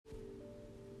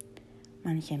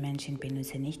Manche Menschen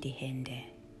benutzen nicht die Hände,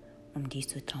 um dich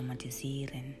zu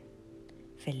traumatisieren,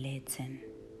 verletzen,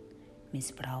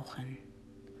 missbrauchen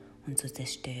und zu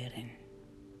zerstören.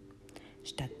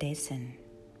 Stattdessen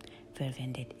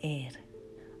verwendet er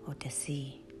oder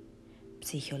sie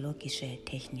psychologische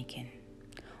Techniken,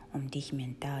 um dich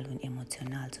mental und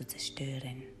emotional zu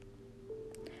zerstören.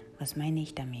 Was meine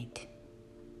ich damit?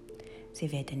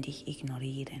 Sie werden dich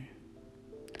ignorieren,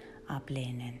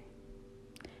 ablehnen,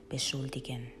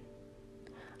 beschuldigen,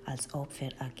 als Opfer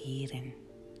agieren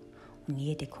und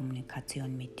jede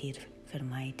Kommunikation mit dir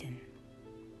vermeiden.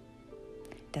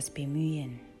 Das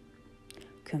Bemühen,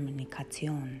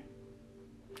 Kommunikation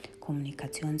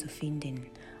zu finden,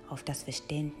 auf das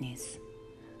Verständnis,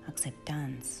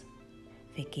 Akzeptanz,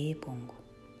 Vergebung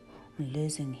und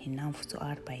Lösungen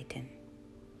hinaufzuarbeiten,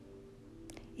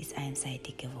 ist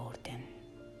einseitig geworden.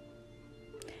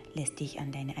 Lässt dich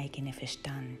an deinen eigenen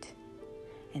Verstand,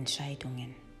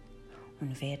 Entscheidungen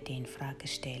und Werte in Frage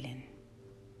stellen.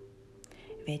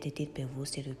 Werde dir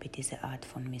bewusst über diese Art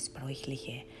von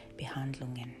missbräuchlichen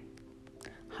Behandlungen,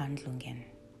 Handlungen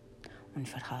und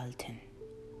Verhalten.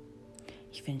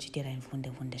 Ich wünsche dir einen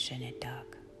wunderschönen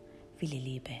Tag. Viele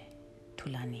Liebe,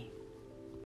 Thulani.